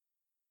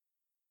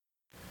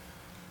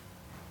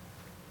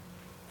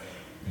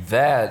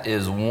That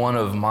is one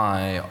of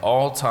my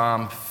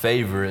all-time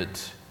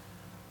favorite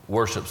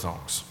worship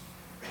songs.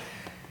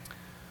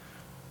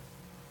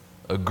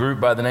 A group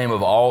by the name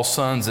of All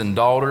Sons and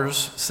Daughters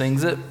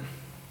sings it.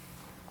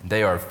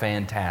 They are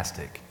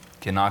fantastic.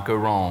 Cannot go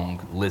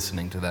wrong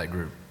listening to that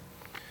group.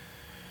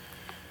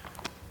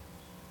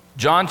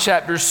 John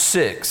chapter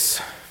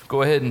 6.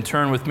 Go ahead and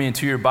turn with me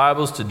into your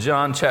Bibles to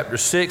John chapter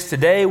 6.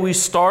 Today we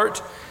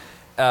start,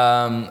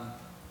 I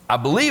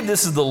believe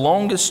this is the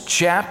longest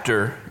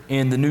chapter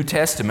in the New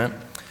Testament.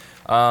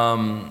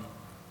 I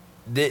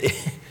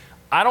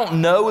don't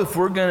know if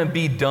we're going to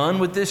be done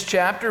with this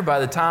chapter by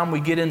the time we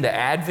get into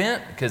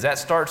Advent, because that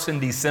starts in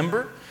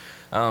December.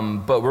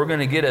 But we're going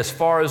to get as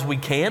far as we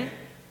can.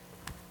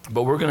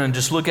 But we're going to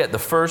just look at the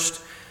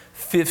first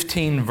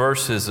 15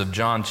 verses of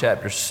John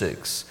chapter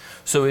 6.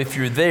 So if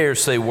you're there,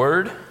 say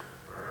word.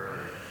 Word.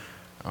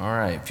 All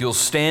right. If you'll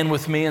stand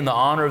with me in the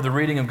honor of the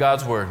reading of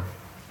God's word.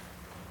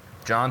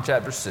 John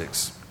chapter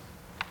 6.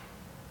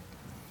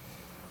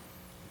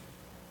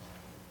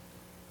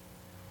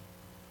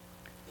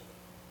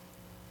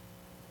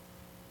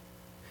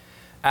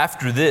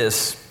 After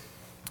this,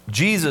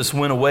 Jesus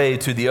went away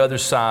to the other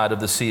side of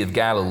the Sea of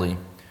Galilee,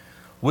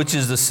 which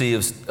is the Sea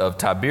of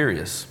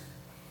Tiberias.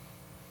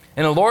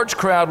 And a large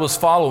crowd was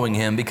following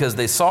him because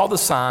they saw the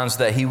signs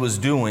that he was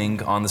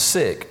doing on the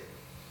sick.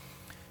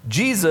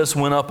 Jesus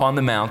went up on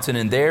the mountain,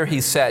 and there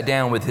he sat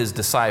down with his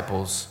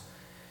disciples.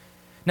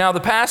 Now the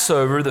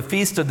Passover, the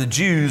feast of the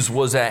Jews,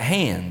 was at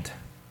hand.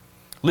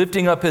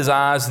 Lifting up his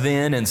eyes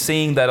then and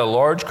seeing that a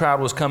large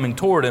crowd was coming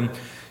toward him,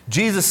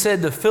 Jesus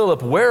said to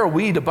Philip, "Where are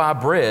we to buy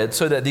bread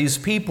so that these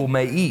people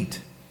may eat?"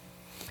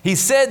 He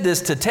said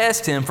this to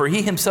test him, for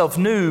he himself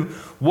knew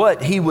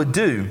what he would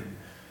do.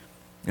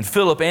 And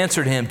Philip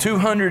answered him,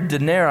 200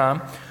 denarii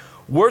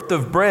worth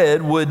of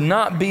bread would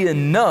not be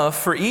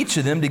enough for each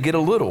of them to get a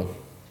little.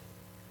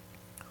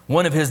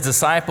 One of his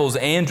disciples,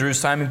 Andrew,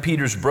 Simon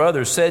Peter's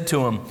brother, said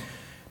to him,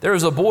 "There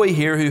is a boy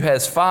here who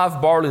has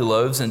 5 barley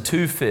loaves and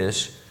 2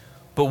 fish,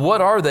 but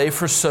what are they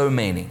for so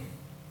many?"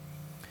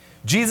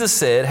 Jesus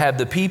said, "Have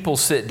the people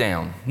sit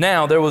down."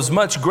 Now there was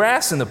much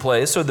grass in the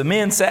place, so the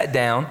men sat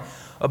down,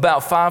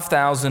 about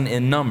 5,000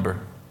 in number.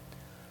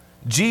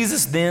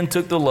 Jesus then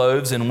took the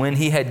loaves, and when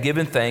he had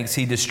given thanks,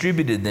 he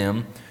distributed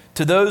them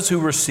to those who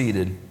were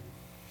seated.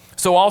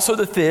 So also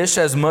the fish,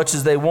 as much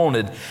as they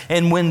wanted.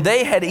 And when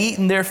they had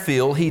eaten their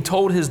fill, he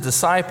told his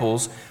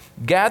disciples,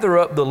 "Gather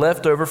up the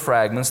leftover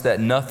fragments, that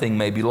nothing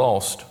may be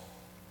lost."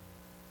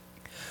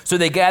 So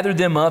they gathered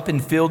them up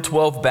and filled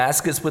 12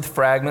 baskets with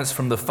fragments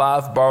from the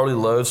 5 barley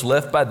loaves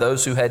left by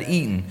those who had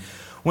eaten.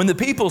 When the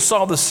people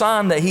saw the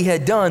sign that he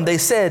had done, they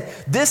said,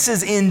 "This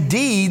is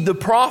indeed the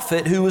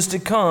prophet who is to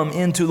come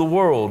into the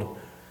world."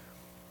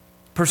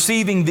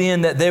 Perceiving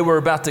then that they were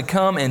about to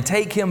come and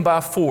take him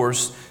by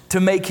force to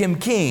make him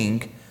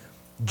king,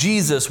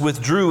 Jesus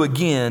withdrew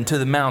again to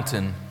the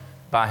mountain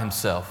by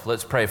himself.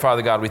 Let's pray.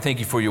 Father God, we thank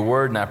you for your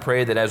word, and I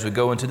pray that as we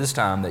go into this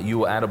time that you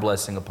will add a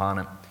blessing upon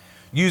it.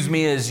 Use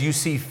me as you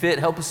see fit.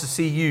 Help us to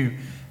see you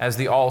as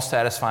the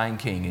all-satisfying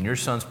King. In your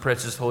Son's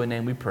precious holy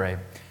name we pray.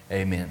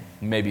 Amen.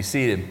 You may be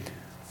seated.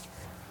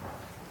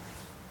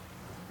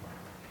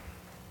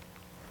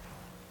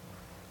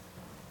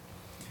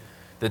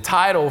 The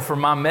title for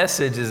my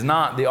message is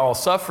not the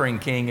all-suffering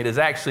King. It is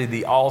actually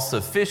the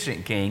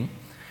all-sufficient King.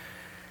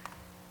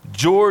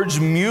 George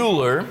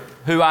Mueller,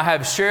 who I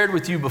have shared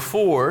with you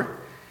before,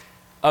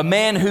 a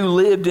man who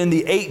lived in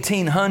the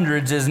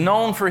 1800s, is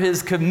known for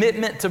his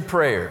commitment to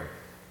prayer.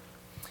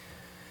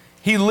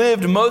 He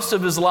lived most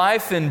of his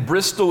life in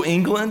Bristol,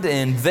 England,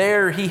 and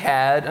there he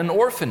had an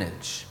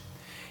orphanage.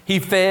 He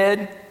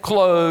fed,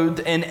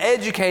 clothed, and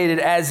educated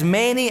as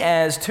many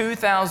as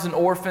 2,000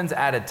 orphans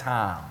at a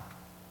time.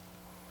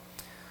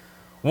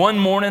 One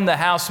morning, the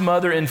house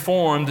mother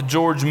informed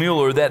George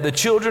Mueller that the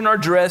children are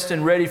dressed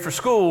and ready for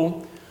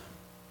school,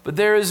 but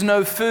there is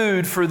no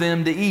food for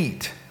them to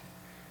eat.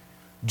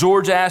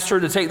 George asked her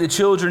to take the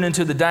children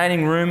into the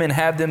dining room and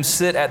have them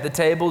sit at the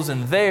tables,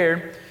 and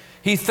there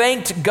he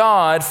thanked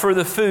God for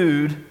the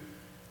food,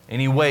 and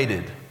he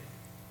waited.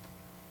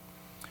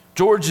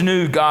 George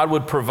knew God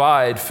would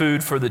provide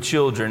food for the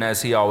children,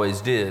 as he always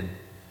did.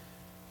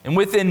 And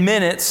within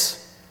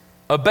minutes,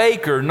 a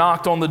baker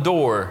knocked on the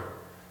door,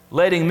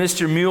 letting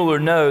Mr. Mueller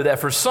know that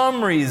for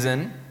some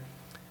reason,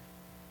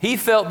 he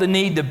felt the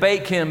need to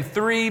bake him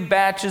 3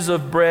 batches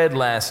of bread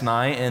last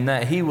night, and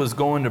that he was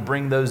going to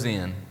bring those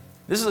in.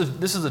 This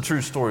is a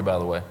true story, by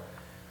the way.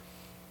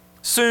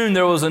 Soon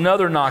there was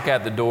another knock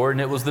at the door,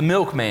 and it was the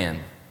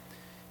milkman.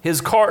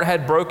 His cart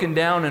had broken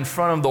down in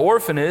front of the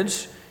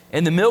orphanage,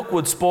 and the milk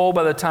would spoil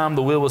by the time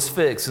the wheel was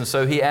fixed. And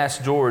so he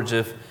asked George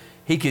if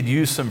he could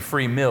use some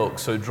free milk.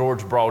 So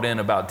George brought in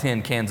about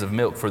 10 cans of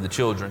milk for the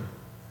children.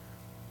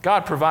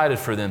 God provided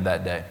for them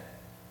that day.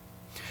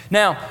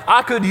 Now,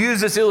 I could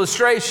use this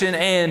illustration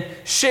and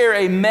share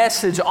a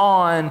message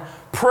on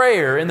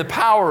prayer and the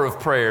power of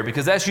prayer,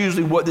 because that's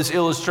usually what this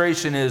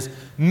illustration is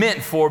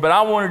meant for. But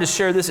I wanted to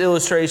share this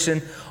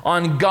illustration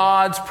on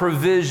God's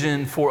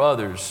provision for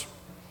others.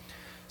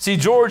 See,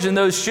 George and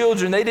those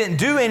children, they didn't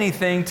do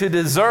anything to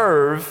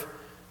deserve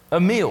a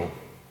meal.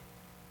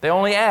 They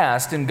only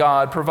asked and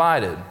God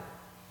provided.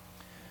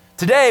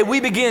 Today, we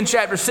begin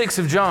chapter 6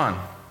 of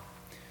John.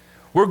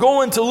 We're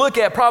going to look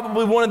at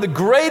probably one of the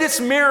greatest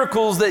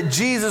miracles that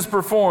Jesus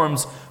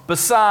performs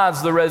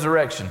besides the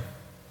resurrection.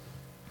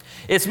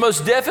 It's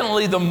most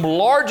definitely the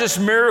largest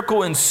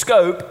miracle in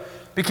scope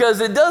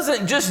because it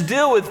doesn't just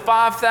deal with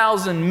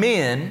 5,000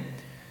 men.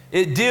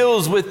 It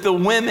deals with the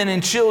women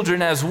and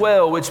children as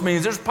well, which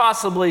means there's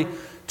possibly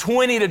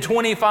 20 to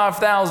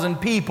 25,000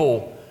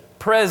 people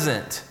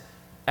present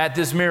at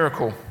this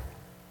miracle.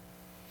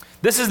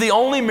 This is the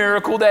only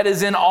miracle that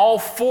is in all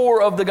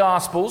 4 of the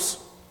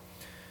Gospels,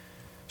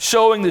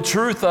 showing the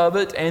truth of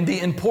it and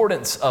the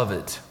importance of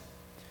it.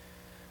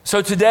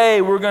 So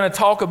today we're going to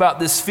talk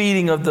about this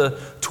feeding of the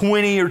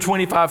 20 or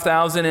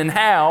 25,000 and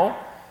how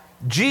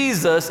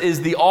Jesus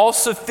is the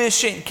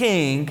all-sufficient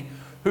King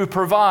who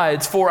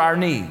provides for our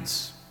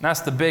needs.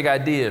 That's the big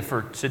idea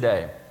for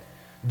today.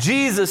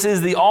 Jesus is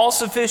the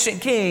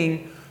all-sufficient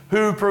King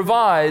who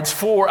provides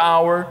for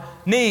our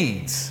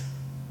needs.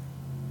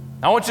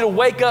 I want you to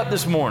wake up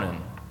this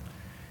morning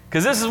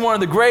because this is one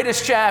of the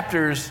greatest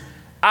chapters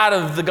out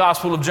of the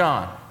Gospel of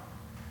John.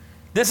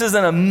 This is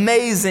an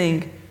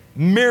amazing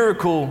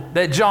miracle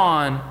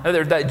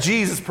that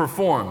Jesus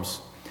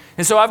performs.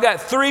 And so I've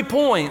got 3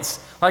 points,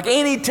 like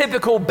any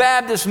typical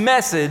Baptist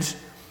message,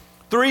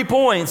 3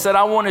 points that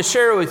I want to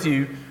share with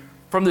you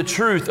from the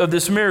truth of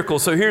this miracle.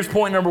 So here's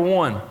point number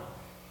 1.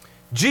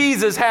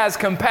 Jesus has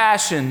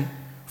compassion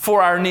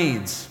for our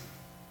needs.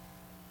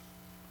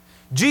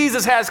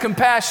 Jesus has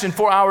compassion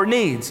for our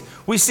needs.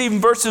 We see in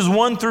verses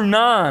 1 through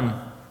 9.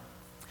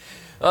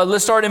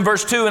 Let's start in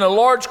verse 2. And a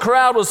large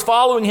crowd was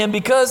following him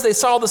because they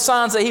saw the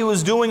signs that he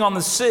was doing on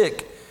the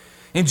sick.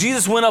 And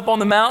Jesus went up on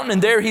the mountain,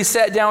 and there he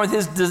sat down with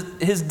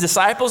his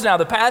disciples. Now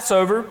the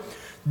Passover,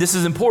 this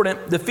is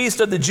important, the feast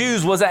of the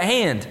Jews was at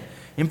hand.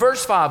 In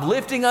verse 5,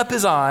 lifting up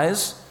his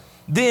eyes,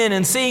 then,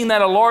 and seeing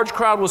that a large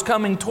crowd was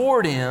coming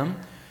toward him,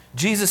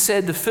 Jesus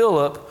said to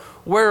Philip,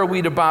 where are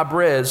we to buy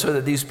bread so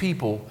that these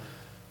people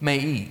may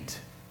eat?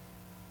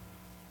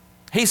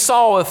 He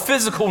saw a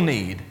physical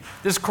need.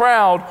 This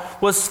crowd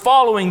was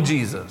following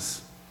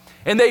Jesus.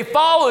 And they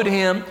followed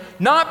him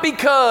not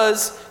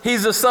because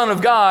he's the Son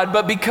of God,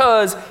 but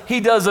because he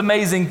does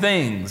amazing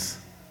things.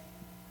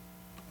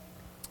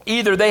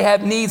 Either they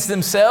have needs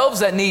themselves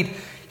that need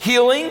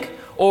healing,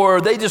 or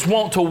they just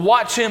want to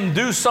watch him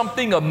do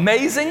something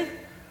amazing.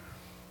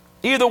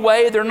 Either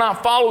way, they're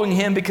not following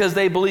him because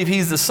they believe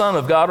he's the Son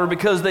of God, or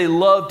because they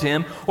loved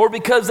him, or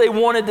because they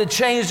wanted to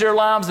change their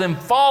lives and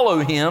follow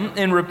him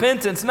in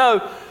repentance.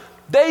 No,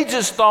 they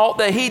just thought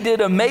that he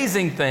did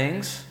amazing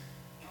things,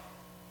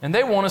 and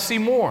they want to see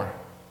more.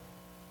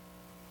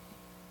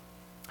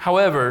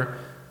 However,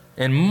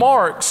 in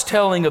Mark's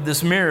telling of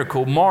this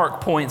miracle, Mark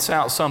points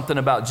out something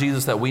about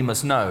Jesus that we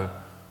must know.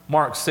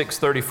 Mark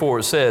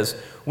 6:34 says,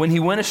 when he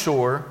went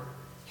ashore,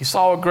 he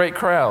saw a great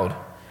crowd,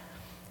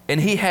 and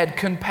he had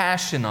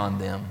compassion on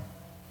them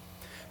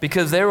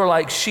because they were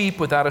like sheep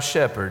without a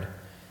shepherd,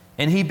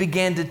 and he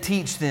began to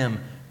teach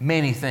them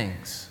many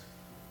things.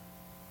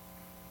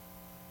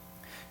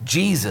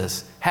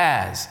 Jesus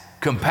has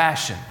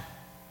compassion.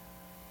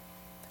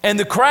 And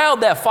the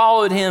crowd that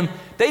followed him,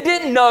 they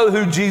didn't know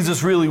who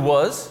Jesus really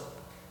was.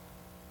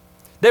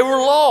 They were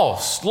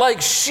lost,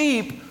 like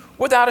sheep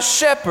without a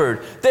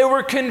shepherd. They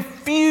were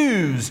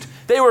confused.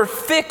 They were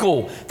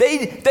fickle.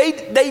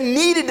 They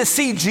needed to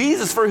see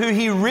Jesus for who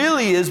he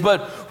really is,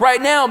 but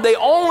right now they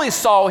only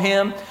saw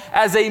him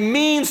as a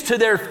means to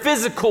their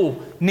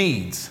physical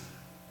needs.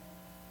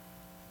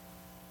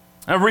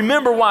 Now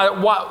remember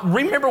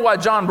why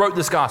John wrote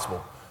this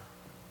gospel.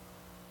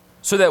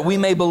 So that we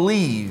may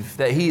believe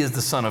that he is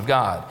the Son of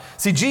God.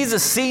 See,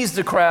 Jesus sees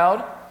the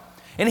crowd,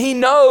 and he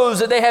knows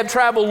that they have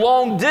traveled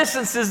long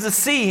distances to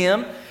see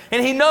him,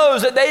 and he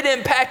knows that they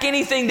didn't pack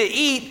anything to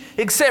eat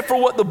except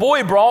for what the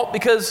boy brought,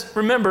 because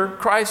remember,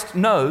 Christ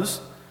knows.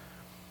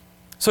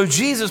 So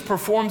Jesus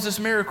performs this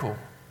miracle,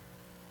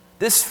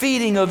 this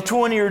feeding of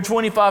 20 or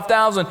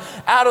 25,000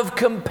 out of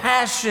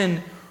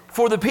compassion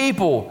for the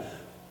people,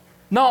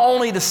 not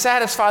only to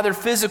satisfy their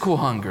physical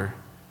hunger,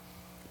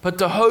 but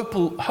to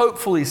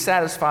hopefully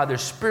satisfy their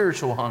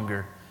spiritual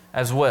hunger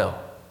as well.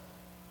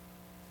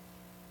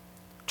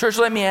 Church,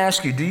 let me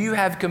ask you, do you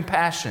have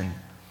compassion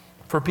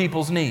for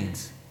people's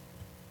needs?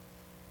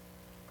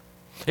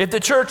 If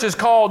the church is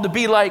called to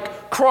be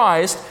like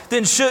Christ,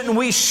 then shouldn't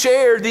we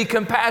share the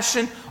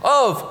compassion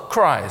of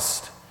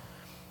Christ?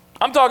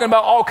 I'm talking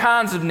about all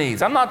kinds of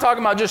needs. I'm not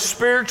talking about just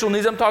spiritual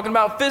needs. I'm talking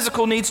about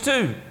physical needs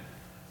too.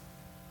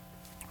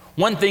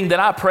 One thing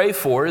that I pray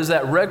for is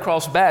that Red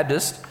Cross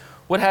Baptist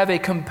would have a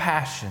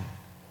compassion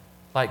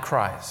like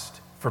Christ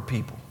for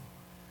people.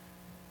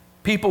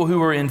 People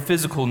who are in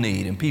physical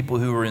need and people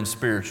who are in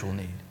spiritual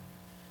need.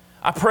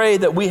 I pray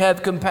that we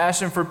have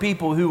compassion for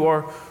people who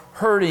are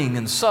hurting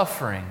and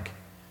suffering.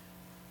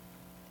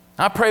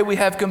 I pray we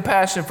have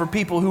compassion for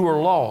people who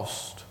are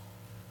lost,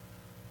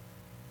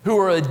 who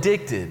are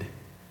addicted,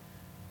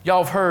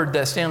 Y'all have heard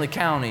that Stanley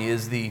County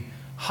has the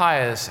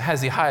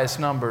highest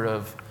number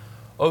of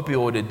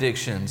opioid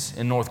addictions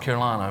in North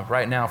Carolina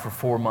right now for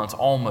 4 months,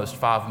 almost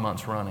 5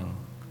 months running.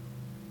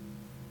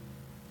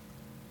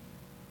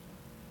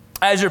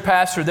 As your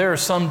pastor, there are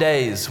some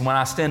days when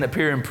I stand up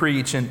here and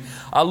preach and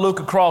I look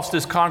across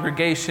this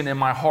congregation and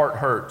my heart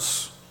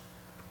hurts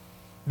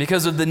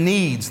because of the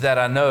needs that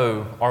I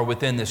know are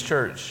within this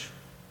church.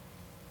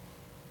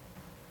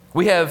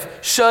 We have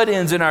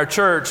shut-ins in our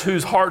church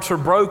whose hearts are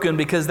broken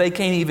because they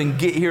can't even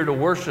get here to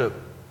worship.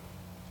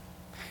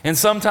 And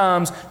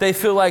sometimes they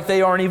feel like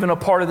they aren't even a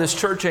part of this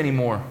church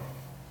anymore.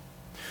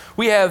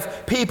 We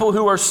have people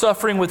who are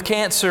suffering with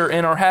cancer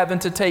and are having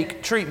to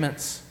take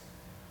treatments.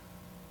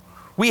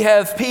 We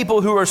have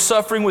people who are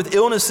suffering with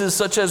illnesses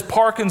such as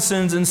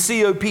Parkinson's and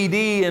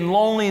COPD and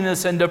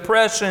loneliness and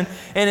depression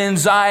and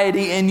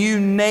anxiety and you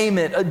name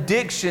it,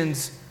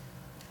 addictions,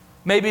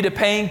 maybe to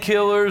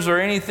painkillers or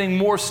anything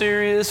more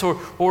serious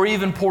or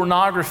even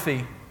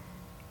pornography.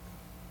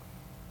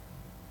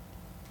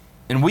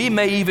 And we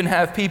may even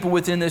have people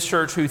within this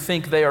church who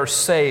think they are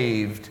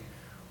saved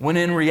when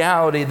in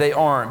reality they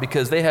aren't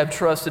because they have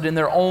trusted in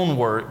their own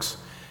works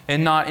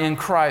and not in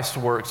Christ's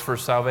works for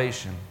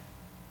salvation.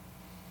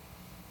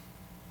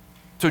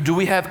 So do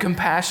we have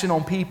compassion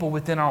on people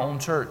within our own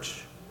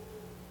church?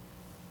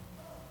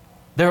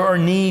 There are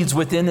needs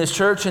within this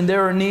church and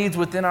there are needs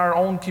within our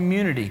own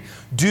community.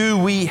 Do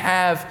we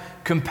have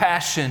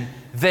compassion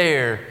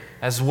there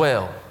as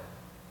well?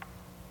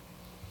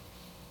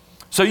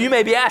 So you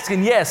may be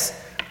asking,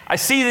 yes, I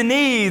see the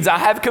needs, I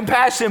have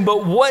compassion,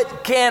 but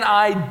what can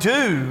I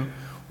do?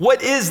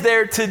 What is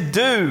there to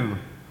do?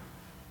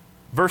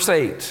 Verse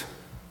 8.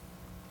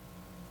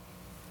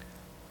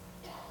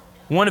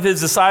 One of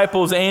his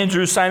disciples,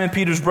 Andrew, Simon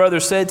Peter's brother,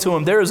 said to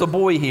him, "There is a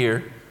boy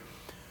here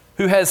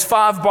who has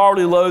 5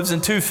 barley loaves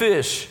and 2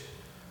 fish.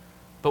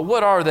 But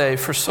what are they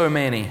for so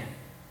many?"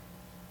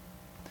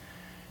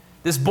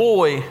 This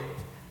boy,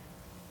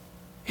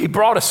 he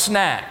brought a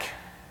snack.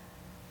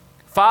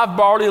 5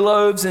 barley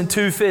loaves and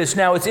 2 fish.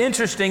 Now it's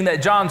interesting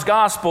that John's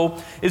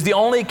gospel is the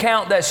only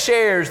account that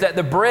shares that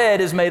the bread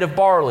is made of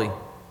barley.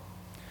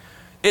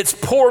 It's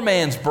poor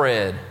man's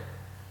bread.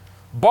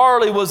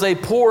 Barley was a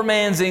poor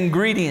man's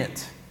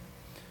ingredient.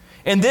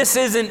 And this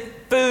isn't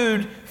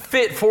food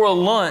fit for a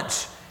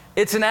lunch.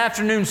 It's an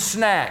afternoon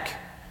snack.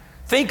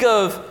 Think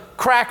of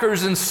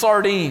crackers and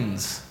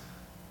sardines.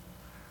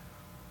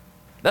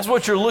 That's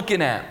what you're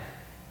looking at.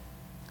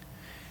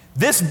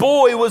 This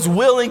boy was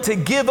willing to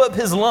give up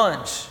his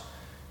lunch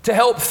to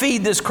help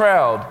feed this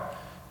crowd,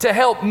 to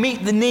help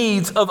meet the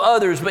needs of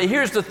others. But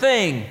here's the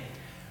thing,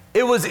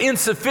 it was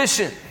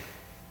insufficient.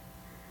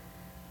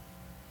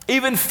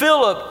 Even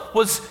Philip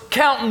was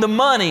counting the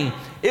money.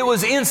 It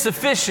was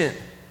insufficient.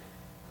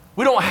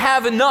 We don't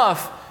have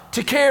enough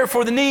to care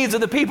for the needs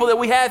of the people that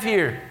we have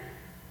here.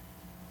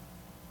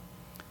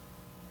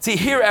 See,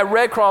 here at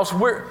Red Cross,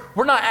 we're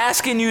not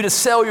asking you to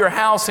sell your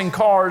house and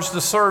cars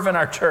to serve in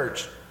our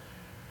church.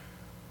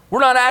 We're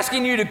not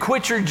asking you to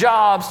quit your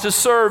jobs to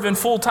serve in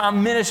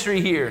full-time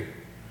ministry here.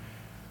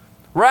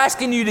 We're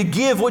asking you to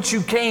give what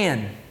you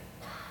can,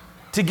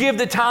 to give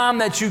the time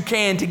that you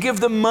can, to give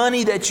the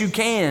money that you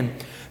can.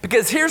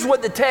 Because here's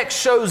what the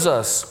text shows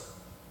us.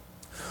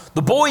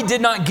 The boy did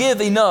not give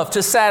enough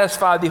to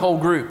satisfy the whole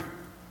group.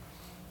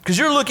 Because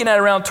you're looking at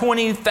around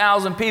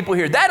 20,000 people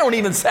here. That don't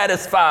even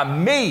satisfy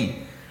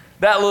me,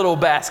 that little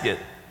basket.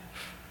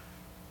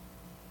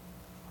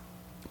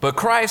 But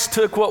Christ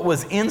took what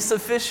was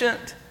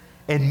insufficient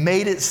and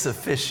made it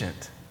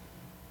sufficient.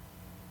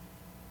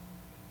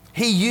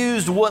 He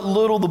used what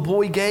little the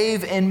boy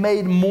gave and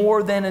made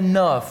more than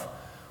enough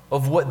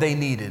of what they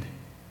needed.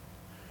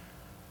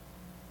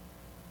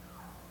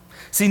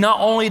 See, not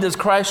only does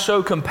Christ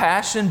show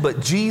compassion, but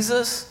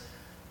Jesus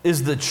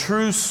is the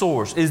true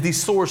source, is the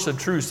source of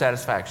true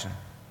satisfaction.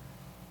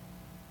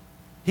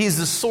 He's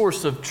the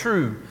source of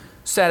true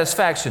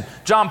satisfaction.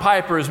 John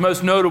Piper is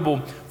most notable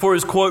for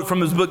his quote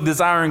from his book,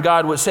 Desiring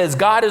God, which says,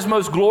 "God is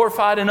most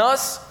glorified in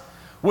us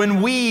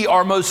when we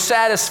are most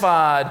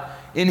satisfied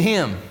in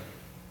Him."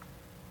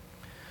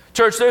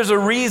 Church, there's a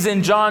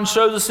reason John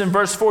shows us in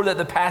verse 4 that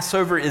the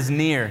Passover is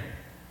near.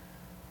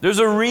 There's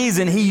a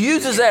reason he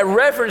uses that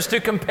reference to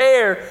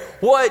compare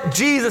what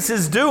Jesus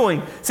is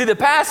doing. See, the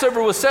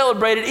Passover was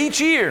celebrated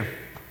each year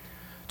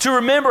to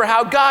remember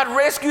how God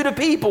rescued a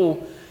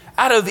people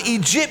out of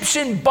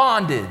Egyptian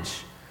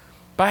bondage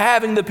by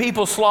having the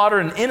people slaughter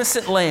an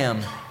innocent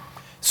lamb,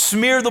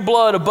 smear the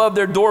blood above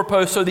their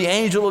doorpost so the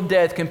angel of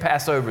death can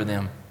pass over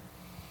them.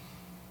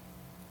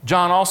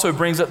 John also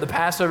brings up the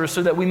Passover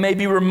so that we may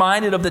be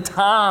reminded of the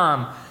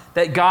time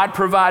that God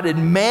provided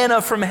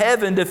manna from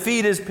heaven to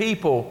feed His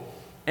people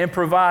and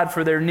provide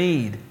for their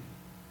need.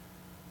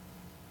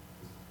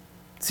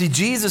 See,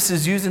 Jesus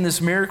is using this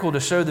miracle to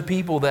show the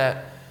people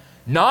that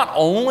not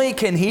only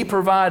can He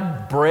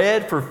provide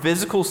bread for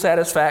physical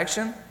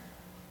satisfaction,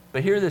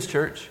 but hear this,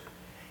 church,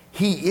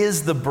 He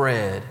is the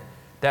bread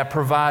that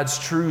provides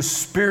true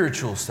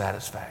spiritual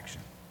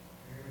satisfaction.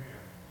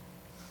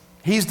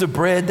 He's the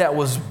bread that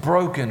was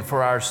broken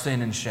for our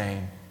sin and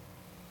shame.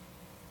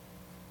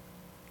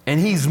 And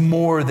He's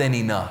more than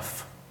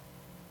enough.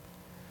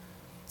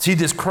 See,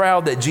 this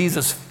crowd that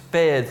Jesus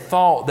fed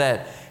thought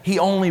that He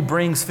only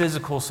brings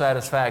physical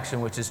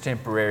satisfaction, which is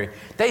temporary.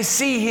 They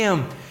see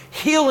Him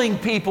healing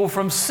people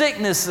from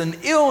sickness and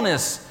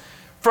illness,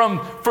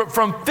 from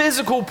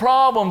physical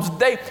problems.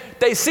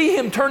 They see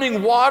Him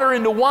turning water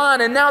into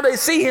wine, and now they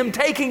see Him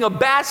taking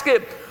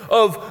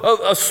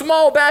a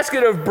small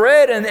basket of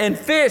bread and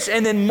fish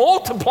and then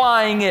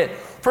multiplying it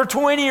for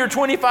 20 or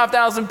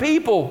 25,000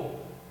 people.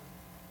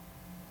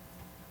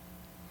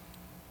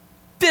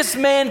 This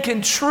man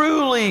can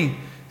truly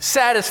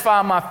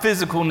satisfy my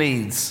physical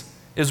needs,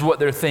 is what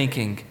they're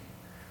thinking.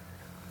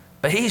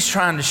 But He's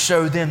trying to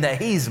show them that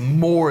He's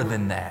more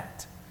than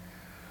that.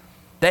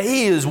 That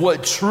He is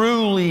what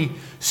truly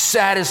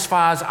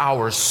satisfies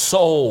our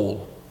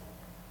soul.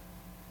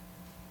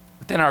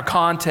 Within our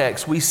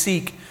context, we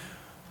seek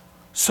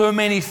so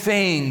many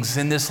things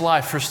in this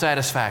life for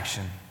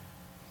satisfaction.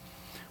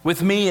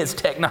 With me, it's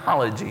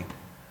technology.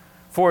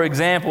 For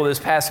example, this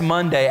past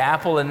Monday,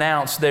 Apple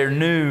announced their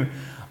new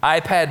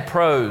iPad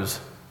Pros.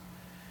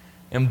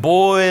 And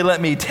boy,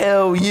 let me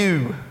tell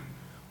you,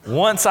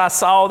 once I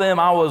saw them,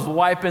 I was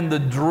wiping the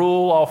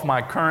drool off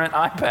my current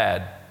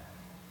iPad.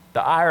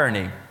 The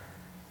irony.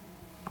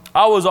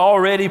 I was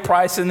already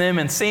pricing them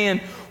and seeing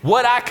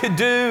what I could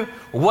do,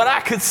 what I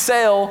could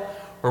sell,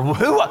 or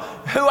who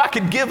I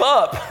could give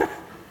up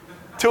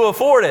to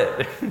afford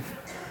it.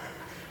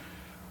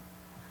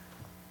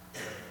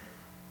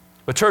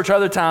 But church,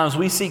 other times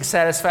we seek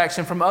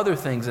satisfaction from other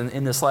things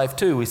in this life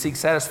too. We seek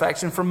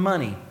satisfaction from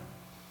money,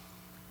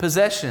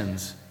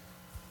 possessions,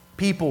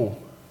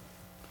 people,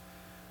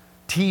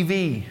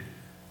 TV,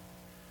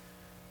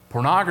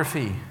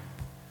 pornography,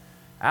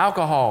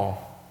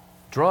 alcohol,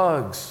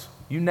 drugs,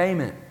 you name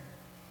it.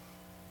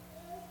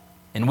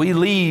 And we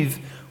leave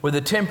with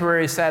a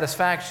temporary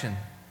satisfaction,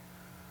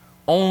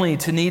 only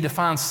to need to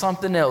find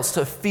something else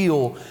to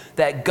fill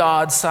that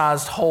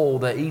God-sized hole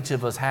that each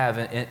of us have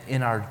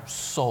in our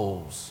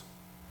souls.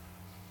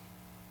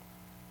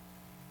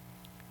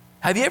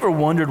 Have you ever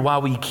wondered why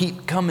we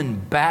keep coming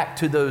back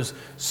to those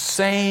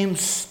same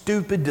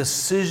stupid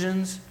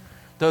decisions,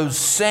 those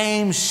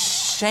same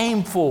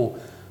shameful,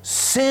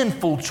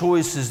 sinful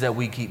choices that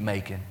we keep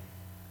making?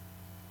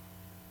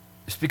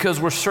 It's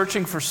because we're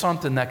searching for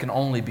something that can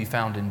only be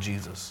found in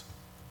Jesus.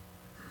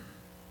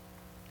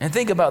 And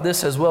think about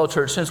this as well,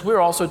 church, since we're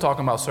also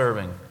talking about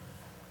serving.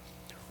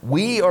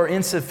 We are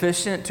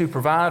insufficient to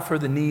provide for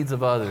the needs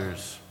of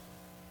others.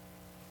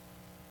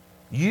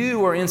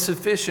 You are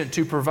insufficient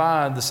to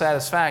provide the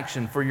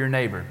satisfaction for your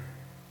neighbor.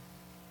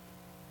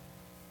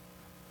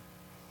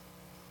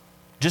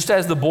 Just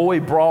as the boy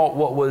brought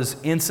what was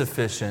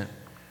insufficient,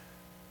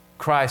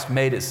 Christ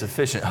made it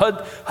sufficient.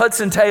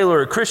 Hudson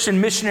Taylor, a Christian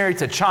missionary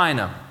to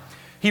China,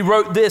 he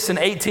wrote this in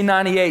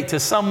 1898 to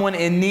someone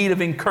in need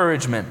of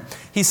encouragement.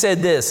 He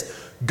said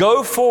this,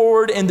 "Go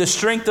forward in the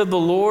strength of the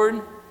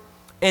Lord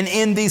and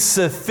in the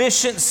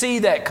sufficiency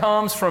that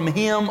comes from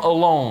Him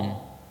alone.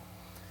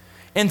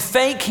 And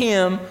thank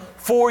Him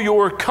for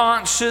your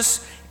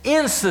conscious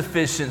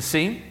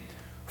insufficiency,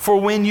 for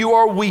when you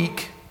are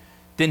weak,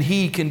 then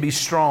He can be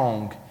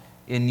strong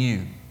in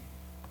you."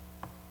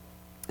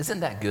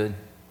 Isn't that good?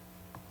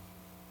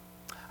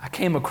 I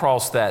came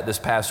across that this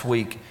past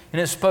week, and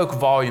it spoke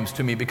volumes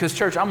to me because,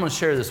 church, I'm going to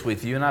share this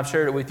with you, and I've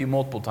shared it with you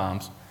multiple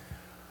times.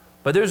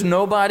 But there's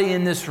nobody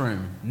in this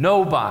room,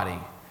 nobody,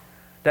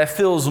 that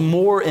feels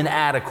more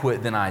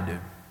inadequate than I do.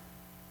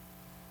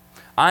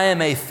 I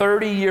am a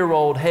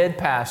 30-year-old head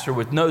pastor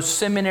with no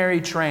seminary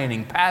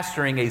training,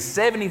 pastoring a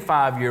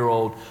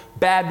 75-year-old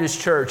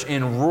Baptist church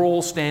in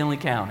rural Stanley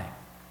County.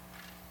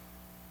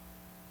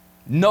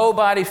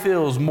 Nobody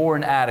feels more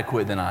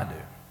inadequate than I do.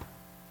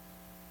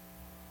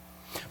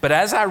 But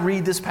as I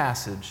read this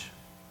passage,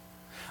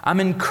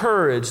 I'm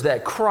encouraged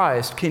that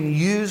Christ can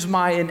use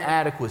my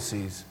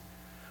inadequacies,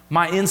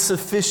 my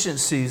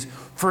insufficiencies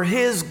for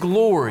His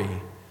glory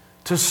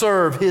to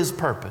serve His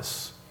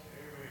purpose.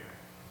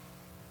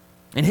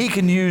 And He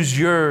can use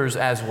yours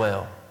as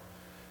well.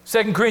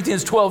 2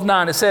 Corinthians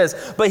 12:9, it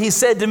says, "But He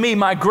said to me,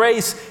 my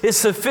grace is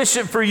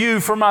sufficient for you,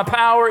 for my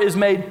power is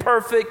made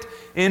perfect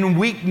in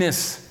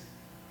weakness."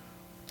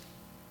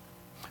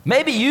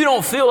 Maybe you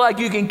don't feel like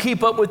you can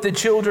keep up with the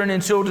children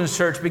in children's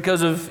church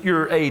because of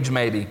your age,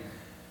 maybe.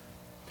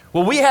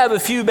 Well, we have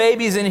a few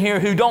babies in here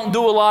who don't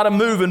do a lot of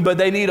moving, but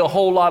they need a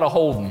whole lot of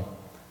holding.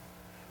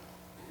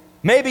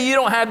 Maybe you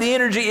don't have the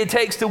energy it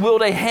takes to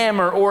wield a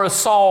hammer or a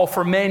saw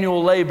for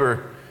manual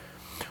labor.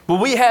 But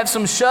we have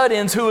some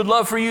shut-ins who would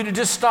love for you to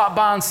just stop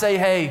by and say,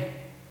 hey,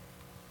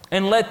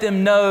 and let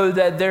them know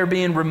that they're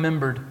being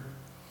remembered.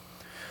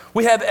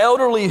 We have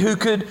elderly who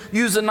could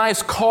use a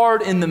nice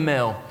card in the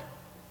mail.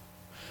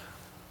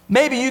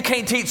 Maybe you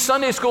can't teach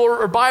Sunday school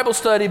or Bible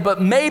study, but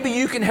maybe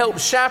you can help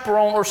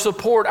chaperone or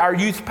support our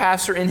youth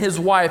pastor and his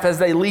wife as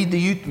they lead the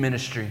youth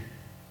ministry.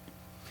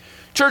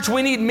 Church,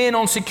 we need men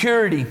on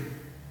security.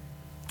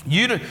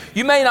 You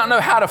may not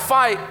know how to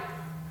fight,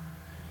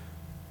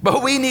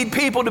 but we need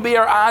people to be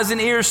our eyes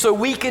and ears so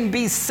we can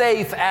be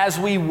safe as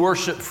we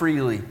worship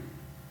freely.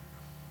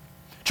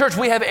 Church,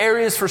 we have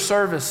areas for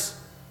service.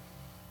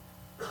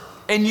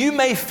 And you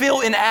may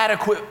feel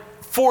inadequate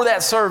for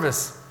that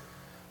service.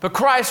 But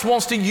Christ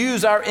wants to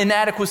use our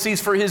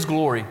inadequacies for His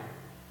glory.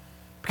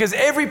 Because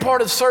every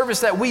part of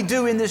service that we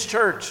do in this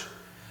church,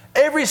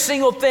 every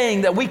single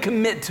thing that we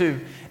commit to,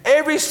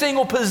 every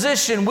single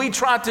position we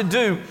try to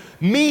do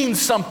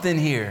means something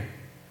here.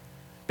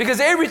 Because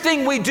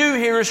everything we do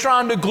here is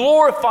trying to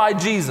glorify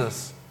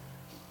Jesus.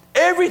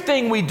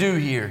 Everything we do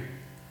here.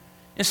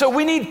 And so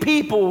we need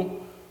people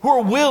who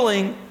are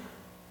willing,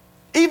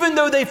 even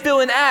though they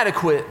feel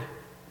inadequate,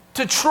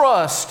 to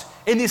trust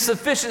in the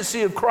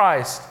sufficiency of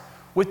Christ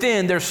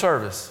within their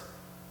service.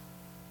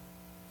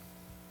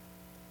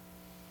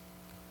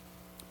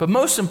 But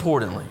most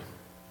importantly,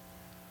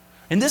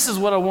 and this is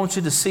what I want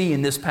you to see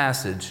in this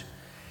passage,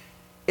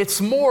 it's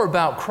more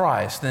about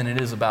Christ than it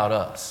is about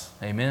us.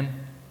 Amen?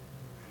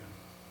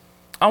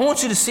 I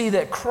want you to see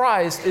that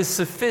Christ is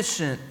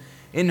sufficient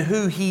in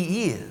who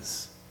He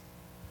is.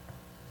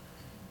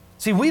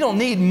 See, we don't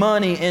need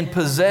money and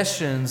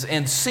possessions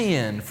and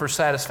sin for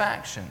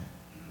satisfaction.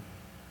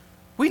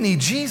 We need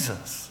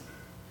Jesus.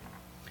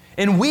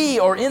 And we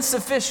are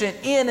insufficient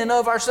in and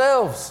of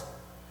ourselves.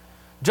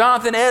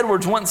 Jonathan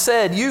Edwards once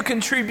said, "You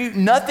contribute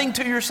nothing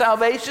to your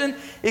salvation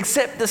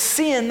except the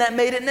sin that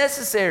made it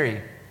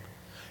necessary.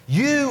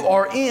 You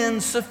are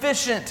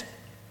insufficient."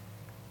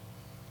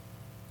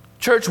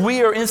 Church,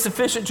 we are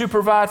insufficient to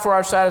provide for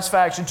our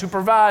satisfaction, to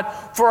provide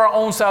for our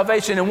own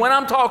salvation. And when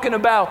I'm talking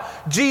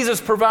about Jesus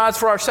provides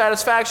for our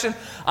satisfaction,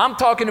 I'm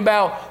talking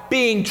about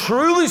being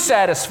truly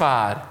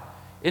satisfied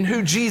in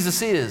who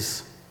Jesus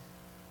is.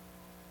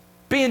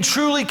 Being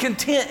truly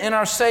content in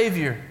our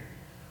Savior.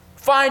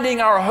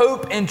 Finding our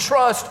hope and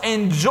trust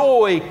and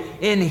joy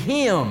in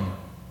Him.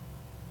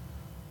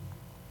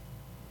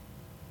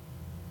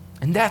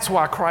 And that's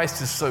why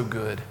Christ is so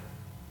good.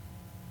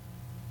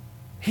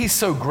 He's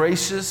so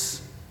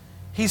gracious.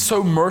 He's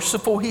so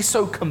merciful. He's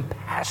so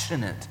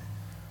compassionate.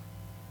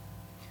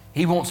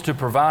 He wants to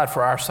provide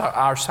for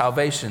our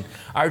salvation,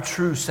 our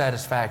true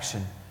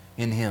satisfaction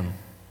in Him.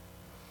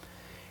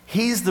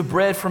 He's the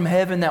bread from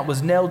heaven that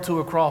was nailed to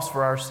a cross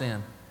for our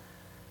sin.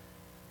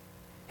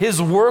 His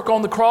work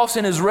on the cross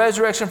and His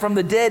resurrection from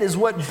the dead is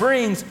what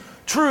brings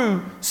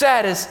true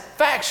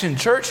satisfaction,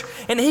 church.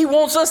 And He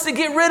wants us to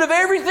get rid of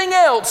everything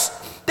else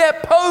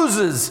that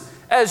poses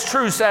as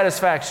true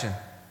satisfaction.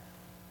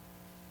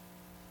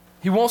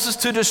 He wants us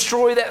to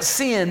destroy that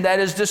sin that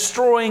is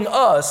destroying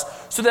us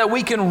so that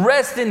we can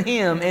rest in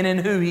Him and in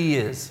who He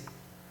is.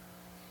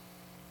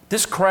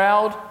 This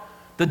crowd,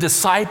 the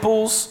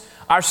disciples,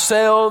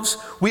 ourselves,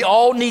 we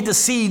all need to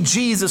see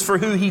Jesus for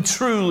who He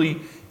truly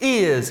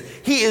is.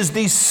 He is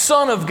the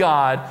Son of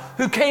God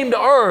who came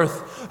to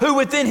earth, who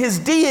within His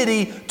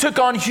deity took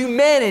on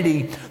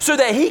humanity so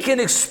that He can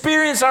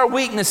experience our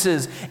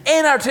weaknesses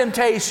and our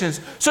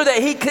temptations, so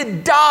that He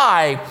could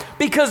die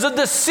because of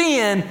the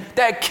sin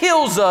that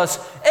kills us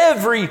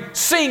every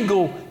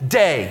single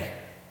day.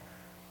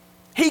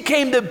 He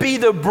came to be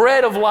the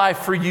bread of life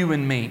for you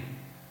and me.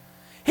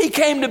 He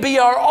came to be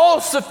our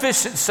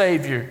all-sufficient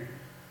Savior.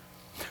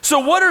 So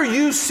what are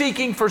you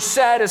seeking for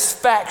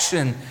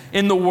satisfaction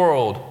in the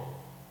world?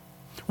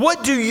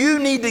 What do you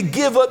need to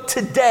give up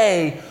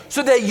today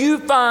so that you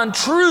find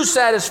true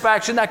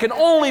satisfaction that can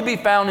only be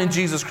found in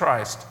Jesus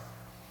Christ?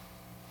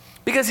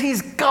 Because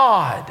He's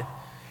God.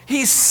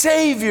 He's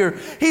Savior.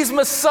 He's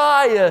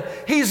Messiah.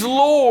 He's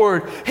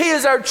Lord. He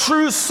is our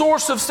true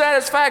source of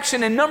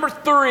satisfaction. And number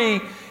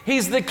 3,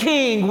 He's the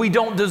King we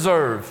don't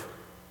deserve.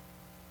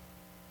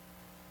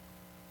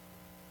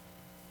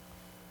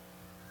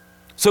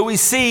 So we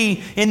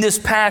see in this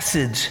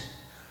passage,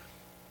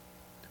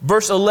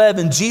 verse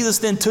 11, Jesus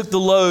then took the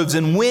loaves,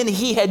 and when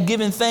He had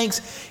given thanks,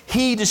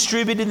 He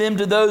distributed them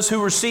to those who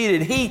were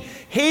seated.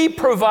 He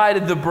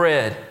provided the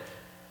bread.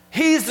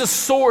 He's the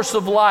source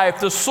of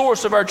life, the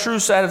source of our true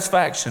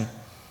satisfaction.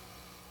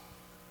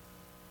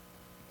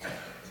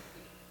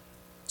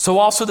 So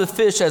also the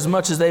fish as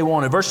much as they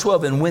wanted. Verse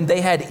 12, and when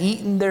they had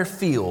eaten their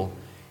fill,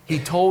 He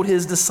told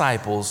His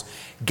disciples,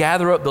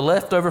 gather up the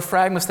leftover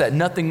fragments that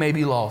nothing may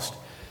be lost.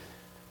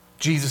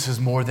 Jesus is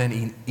more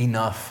than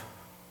enough.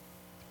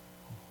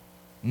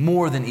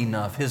 More than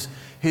enough.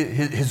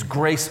 His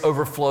grace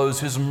overflows.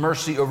 His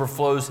mercy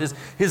overflows.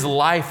 His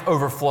life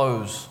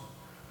overflows.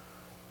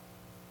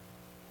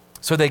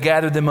 So they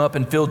gathered them up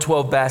and filled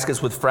 12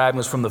 baskets with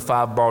fragments from the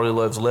 5 barley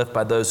loaves left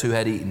by those who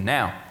had eaten.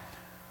 Now,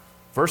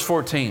 verse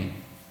 14.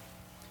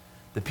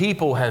 The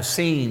people have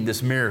seen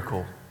this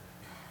miracle.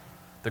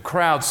 The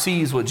crowd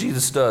sees what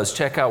Jesus does.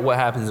 Check out what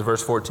happens in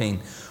verse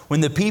 14.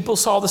 When the people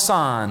saw the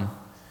sign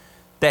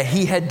that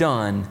He had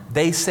done,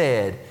 they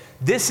said,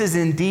 this is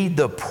indeed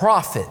the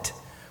prophet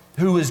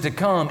who is to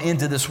come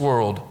into this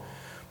world.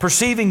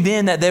 Perceiving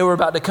then that they were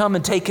about to come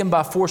and take Him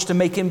by force to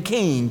make Him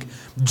king,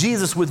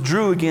 Jesus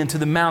withdrew again to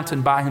the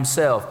mountain by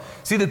Himself.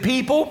 See, the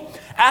people,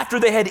 after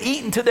they had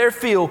eaten to their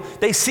fill,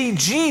 they see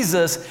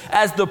Jesus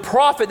as the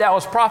prophet that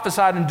was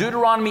prophesied in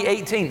Deuteronomy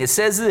 18. It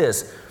says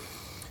this,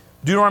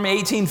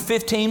 Deuteronomy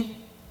 18:15.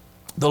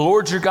 the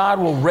Lord your God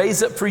will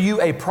raise up for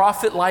you a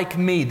prophet like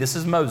me. This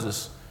is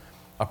Moses.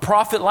 A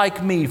prophet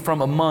like me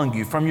from among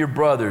you, from your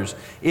brothers.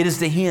 It is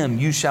to him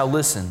you shall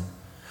listen.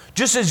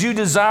 Just as you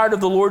desired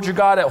of the Lord your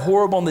God at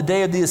Horeb on the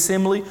day of the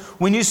assembly,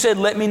 when you said,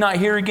 let me not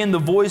hear again the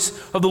voice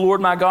of the Lord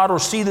my God or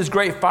see this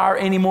great fire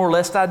anymore,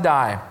 lest I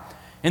die.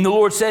 And the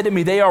Lord said to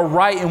me, they are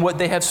right in what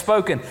they have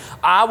spoken.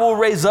 I will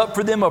raise up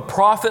for them a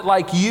prophet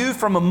like you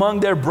from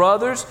among their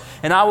brothers,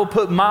 and I will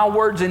put my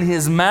words in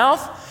his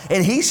mouth,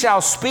 and he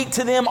shall speak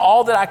to them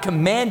all that I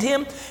command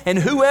him. And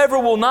whoever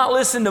will not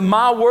listen to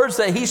my words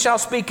that he shall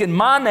speak in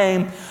my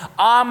name,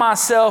 I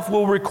myself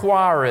will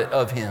require it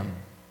of him.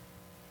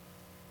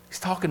 He's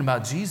talking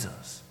about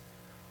Jesus.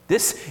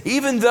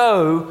 Even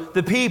though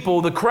the people,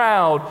 the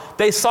crowd,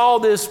 they saw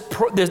this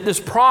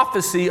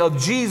prophecy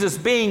of Jesus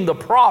being the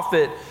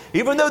prophet,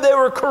 even though they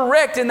were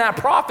correct in that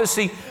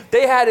prophecy,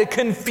 they had a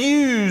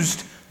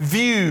confused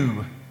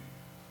view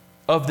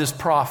of this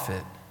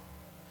prophet.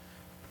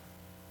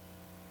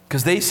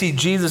 Because they see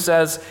Jesus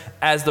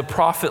as the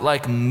prophet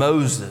like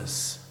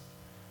Moses.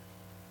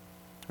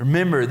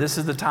 Remember, this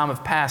is the time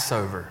of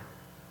Passover.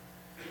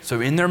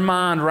 So in their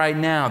mind right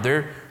now,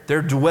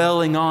 they're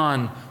dwelling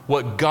on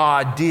what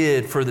God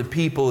did for the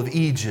people of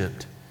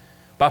Egypt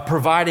by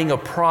providing a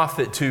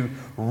prophet to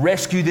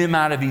rescue them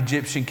out of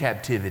Egyptian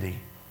captivity,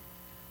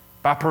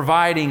 by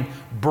providing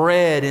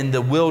bread in the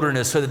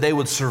wilderness so that they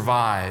would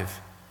survive.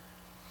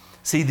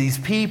 See, these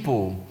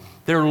people,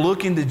 they're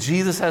looking to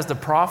Jesus as the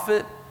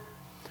prophet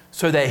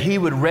so that he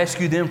would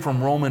rescue them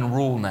from Roman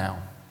rule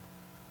now.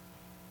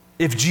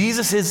 If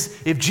Jesus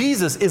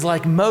is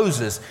like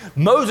Moses,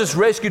 Moses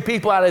rescued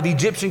people out of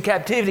Egyptian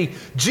captivity,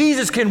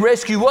 Jesus can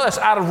rescue us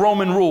out of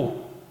Roman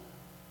rule.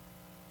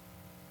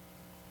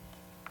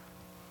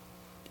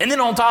 And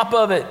then on top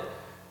of it,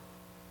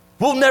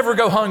 we'll never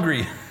go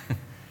hungry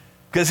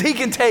because he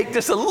can take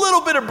just a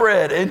little bit of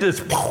bread and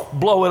just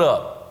blow it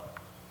up.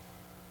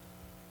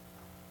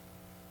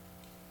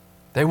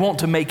 They want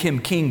to make him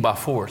king by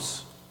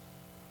force,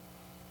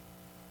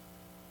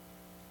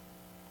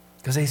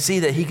 because they see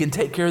that he can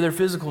take care of their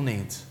physical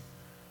needs.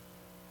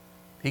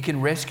 He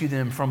can rescue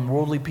them from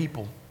worldly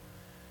people.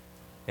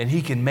 And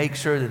he can make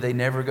sure that they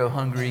never go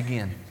hungry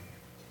again.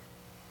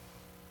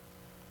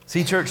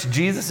 See, church,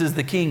 Jesus is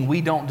the king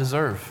we don't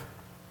deserve.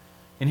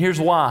 And here's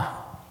why.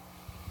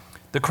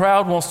 The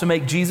crowd wants to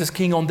make Jesus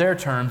king on their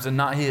terms and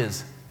not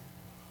his.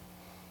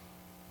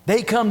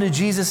 They come to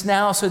Jesus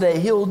now so that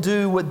he'll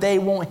do what they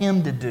want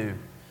him to do.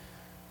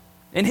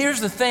 And here's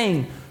the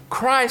thing.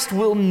 Christ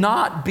will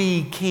not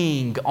be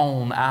king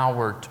on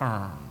our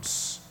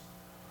terms.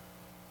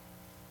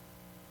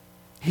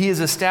 He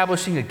is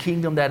establishing a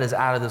kingdom that is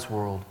out of this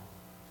world.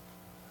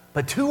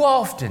 But too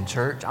often,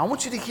 church, I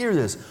want you to hear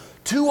this.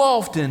 Too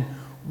often,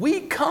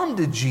 we come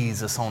to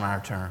Jesus on our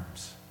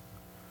terms.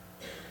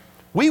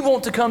 We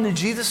want to come to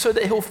Jesus so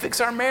that he'll fix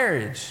our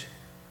marriage.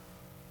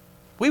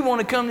 We want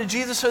to come to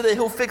Jesus so that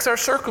he'll fix our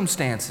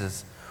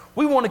circumstances.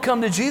 We want to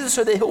come to Jesus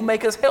so that he'll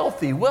make us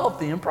healthy,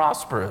 wealthy, and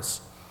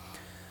prosperous.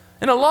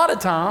 And a lot of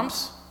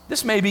times,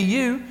 this may be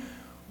you,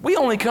 we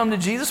only come to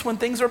Jesus when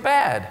things are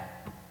bad,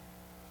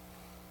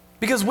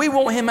 because we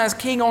want him as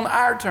king on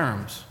our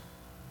terms.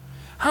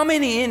 How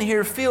many in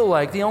here feel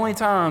like the only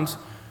times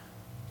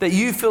that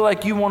you feel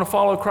like you want to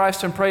follow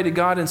Christ and pray to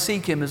God and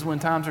seek him is when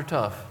times are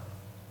tough?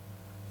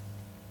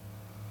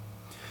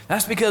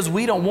 That's because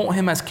we don't want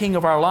him as king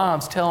of our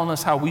lives telling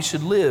us how we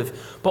should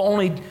live, but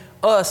only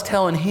us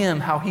telling him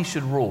how he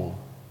should rule.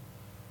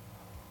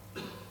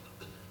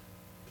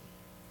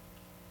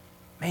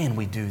 Man,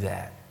 we do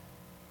that.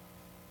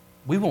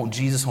 We want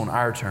Jesus on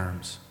our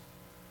terms.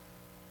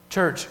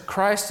 Church,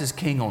 Christ is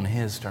king on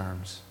his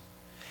terms.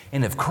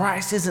 And if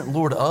Christ isn't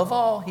Lord of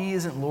all, he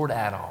isn't Lord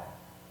at all.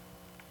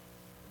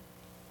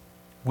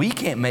 We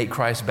can't make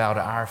Christ bow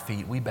to our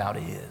feet. We bow to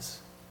his.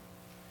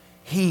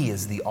 He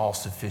is the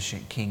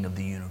all-sufficient king of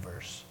the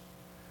universe.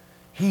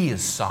 He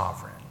is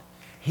sovereign.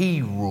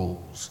 He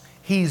rules.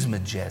 He's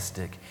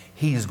majestic.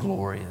 He's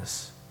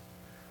glorious.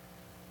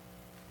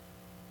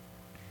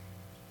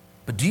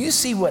 But do you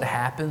see what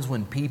happens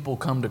when people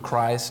come to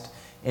Christ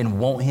and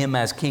want him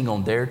as king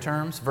on their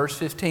terms? Verse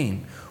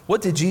 15.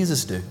 What did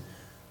Jesus do?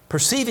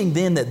 Perceiving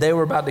then that they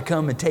were about to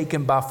come and take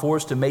him by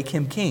force to make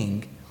him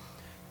king,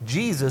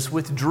 Jesus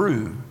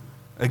withdrew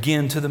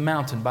again to the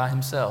mountain by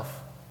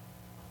himself.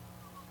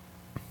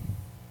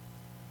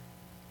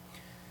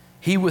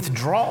 He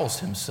withdraws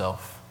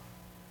himself.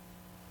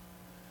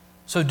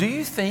 So do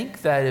you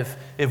think that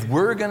if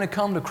we're going to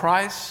come to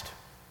Christ,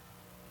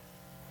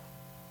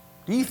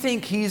 do you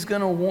think he's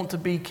going to want to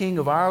be king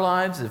of our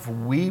lives if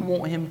we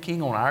want him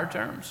king on our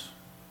terms?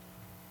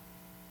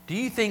 Do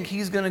you think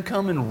he's going to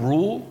come and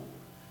rule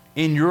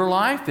in your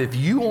life if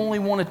you only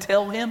want to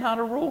tell him how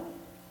to rule?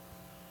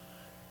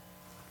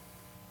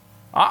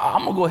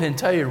 I'm going to go ahead and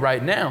tell you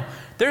right now,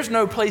 there's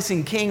no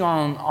placing king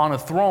on a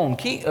throne.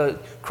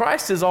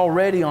 Christ is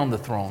already on the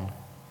throne.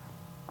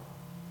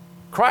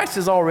 Christ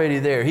is already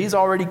there. He's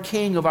already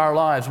king of our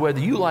lives, whether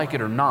you like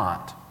it or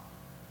not.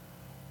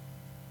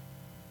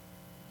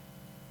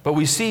 But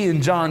we see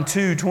in John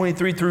 2,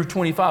 23 through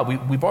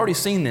 25, we've already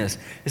seen this.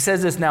 It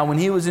says this, now when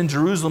he was in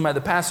Jerusalem at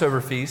the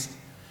Passover feast,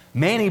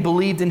 many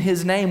believed in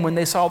his name when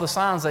they saw the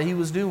signs that he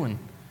was doing.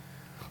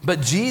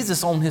 But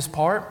Jesus, on his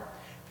part,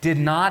 did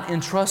not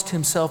entrust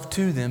himself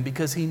to them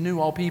because he knew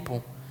all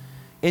people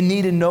and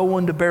needed no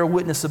one to bear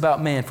witness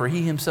about man, for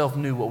he himself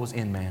knew what was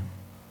in man.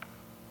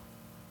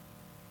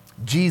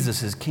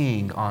 Jesus is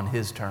king on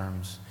his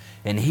terms,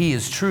 and he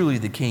is truly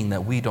the king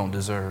that we don't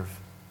deserve.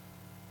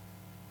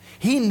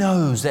 He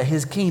knows that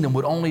his kingdom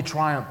would only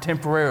triumph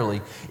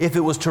temporarily if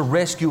it was to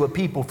rescue a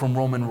people from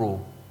Roman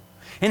rule.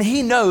 And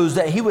he knows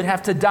that he would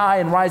have to die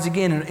and rise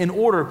again in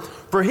order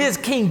for his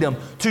kingdom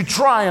to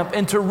triumph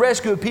and to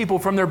rescue a people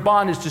from their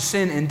bondage to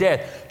sin and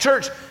death.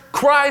 Church,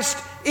 Christ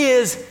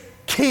is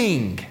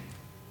king.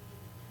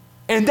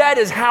 And that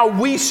is how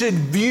we should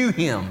view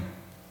him.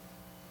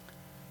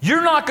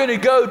 You're not going to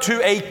go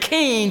to a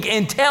king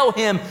and tell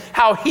him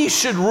how he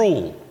should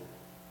rule.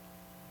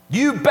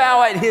 You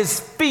bow at his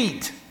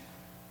feet.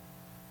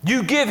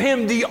 You give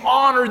him the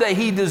honor that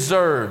he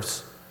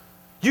deserves.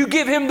 You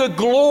give him the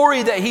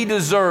glory that he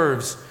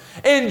deserves.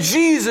 And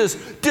Jesus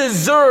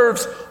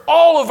deserves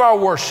all of our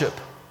worship.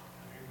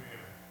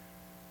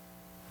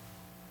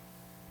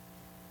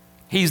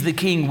 He's the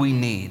king we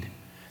need.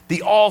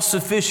 The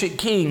all-sufficient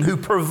king who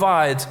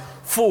provides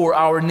for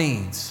our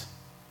needs.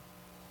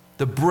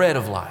 The bread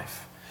of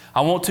life.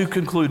 I want to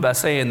conclude by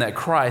saying that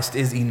Christ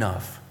is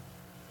enough.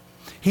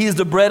 He is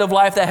the bread of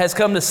life that has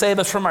come to save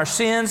us from our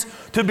sins,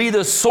 to be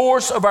the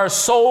source of our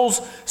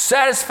soul's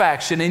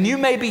satisfaction. And you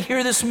may be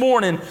here this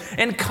morning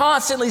and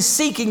constantly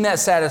seeking that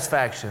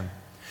satisfaction.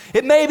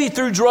 It may be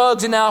through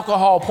drugs and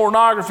alcohol,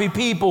 pornography,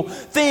 people,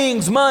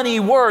 things, money,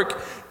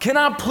 work. Can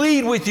I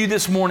plead with you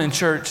this morning,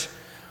 church?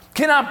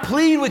 Can I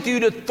plead with you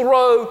to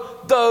throw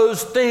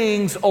those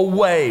things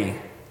away?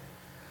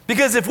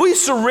 Because if we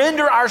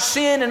surrender our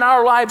sin and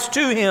our lives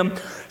to him,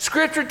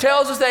 Scripture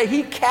tells us that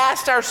he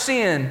cast our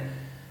sin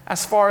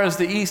as far as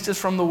the east is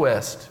from the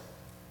west.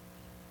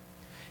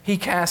 He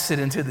casts it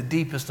into the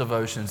deepest of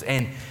oceans.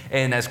 And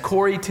as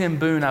Corrie ten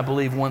Boom, I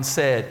believe, once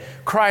said,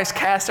 Christ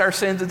cast our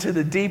sins into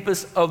the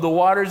deepest of the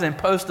waters and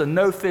posted a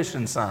no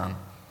fishing sign.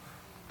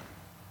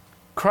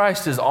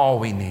 Christ is all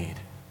we need.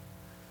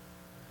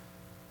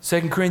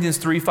 2 Corinthians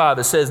 3:5,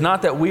 it says,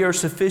 not that we are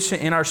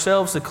sufficient in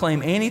ourselves to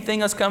claim anything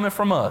that's coming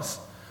from us,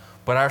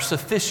 but our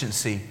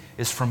sufficiency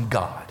is from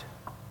God.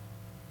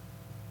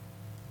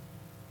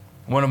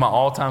 One of my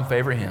all-time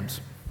favorite hymns,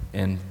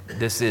 and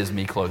this is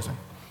me closing.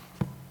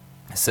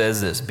 It says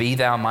this, be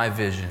thou my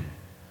vision,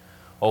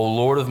 O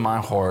Lord of my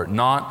heart,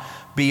 not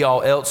be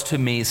all else to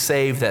me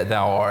save that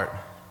thou art.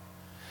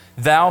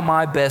 Thou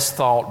my best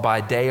thought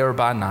by day or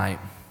by night,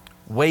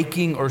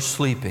 waking or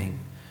sleeping,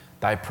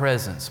 thy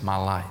presence my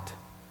light.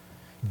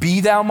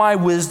 Be thou my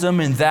wisdom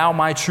and thou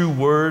my true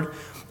word,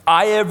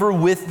 I ever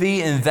with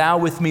thee and thou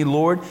with me,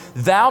 Lord.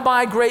 Thou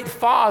my great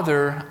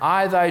Father,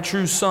 I thy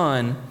true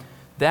Son,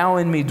 thou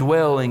in me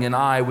dwelling and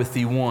I with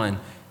thee one.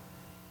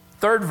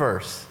 Third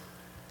verse.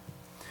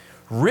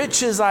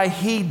 Riches I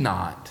heed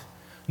not,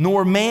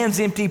 nor man's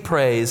empty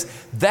praise.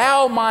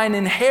 Thou mine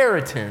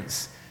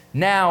inheritance,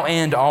 now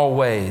and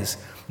always.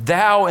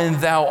 Thou and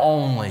thou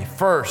only,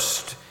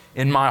 first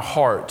in my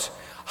heart.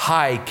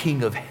 High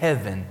King of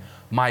heaven,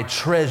 my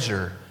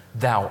treasure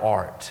thou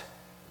art.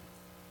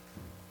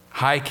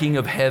 High King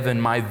of heaven,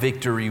 my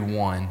victory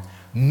won.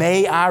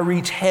 May I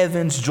reach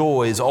heaven's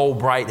joys, O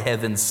bright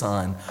heaven's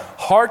sun.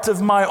 Heart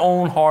of my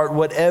own heart,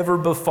 whatever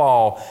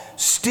befall,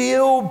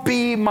 still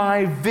be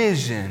my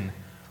vision,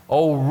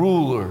 O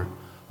ruler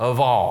of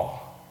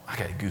all. I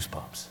got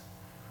goosebumps.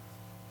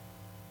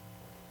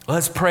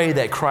 Let's pray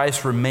that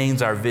Christ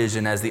remains our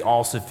vision as the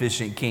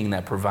all-sufficient King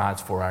that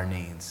provides for our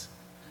needs.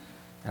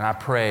 And I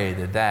pray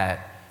that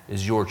that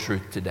is your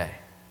truth today.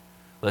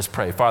 Let's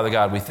pray. Father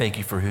God, we thank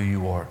you for who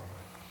you are.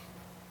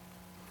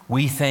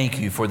 We thank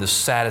you for the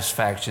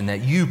satisfaction that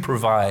you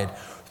provide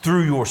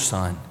through your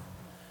Son.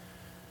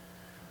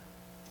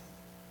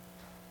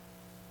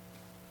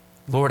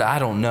 Lord, I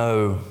don't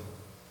know.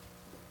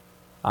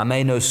 I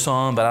may know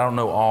some, but I don't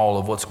know all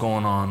of what's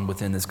going on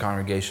within this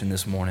congregation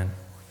this morning.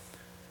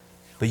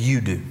 But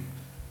you do.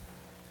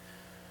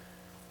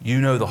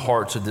 You know the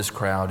hearts of this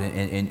crowd,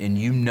 and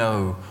you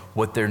know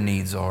what their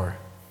needs are.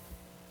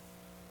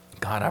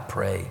 God, I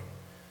pray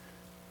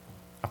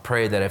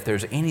that if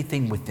there's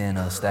anything within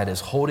us that is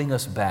holding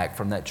us back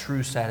from that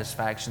true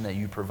satisfaction that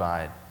you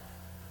provide,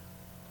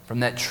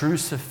 from that true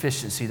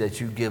sufficiency that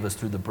you give us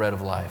through the bread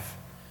of life,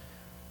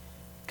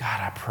 God,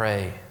 I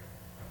pray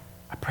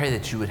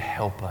that you would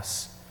help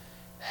us.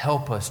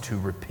 Help us to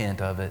repent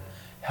of it.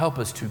 Help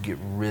us to get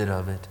rid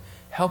of it.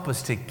 Help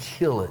us to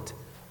kill it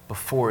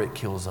before it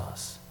kills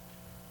us.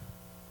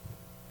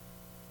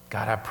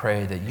 God, I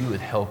pray that you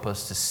would help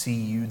us to see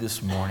you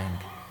this morning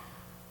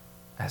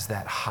as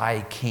that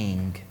high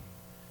King,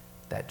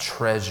 that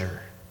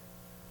treasure,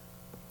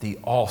 the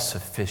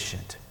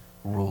all-sufficient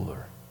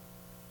ruler.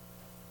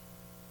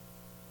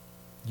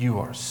 You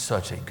are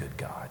such a good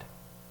God.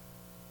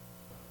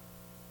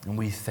 And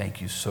we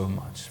thank you so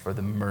much for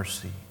the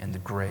mercy and the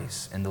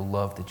grace and the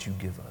love that you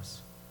give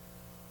us.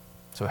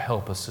 So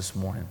help us this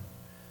morning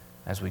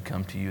as we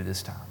come to you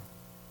this time.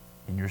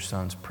 In your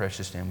Son's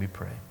precious name we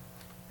pray.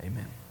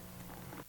 Amen.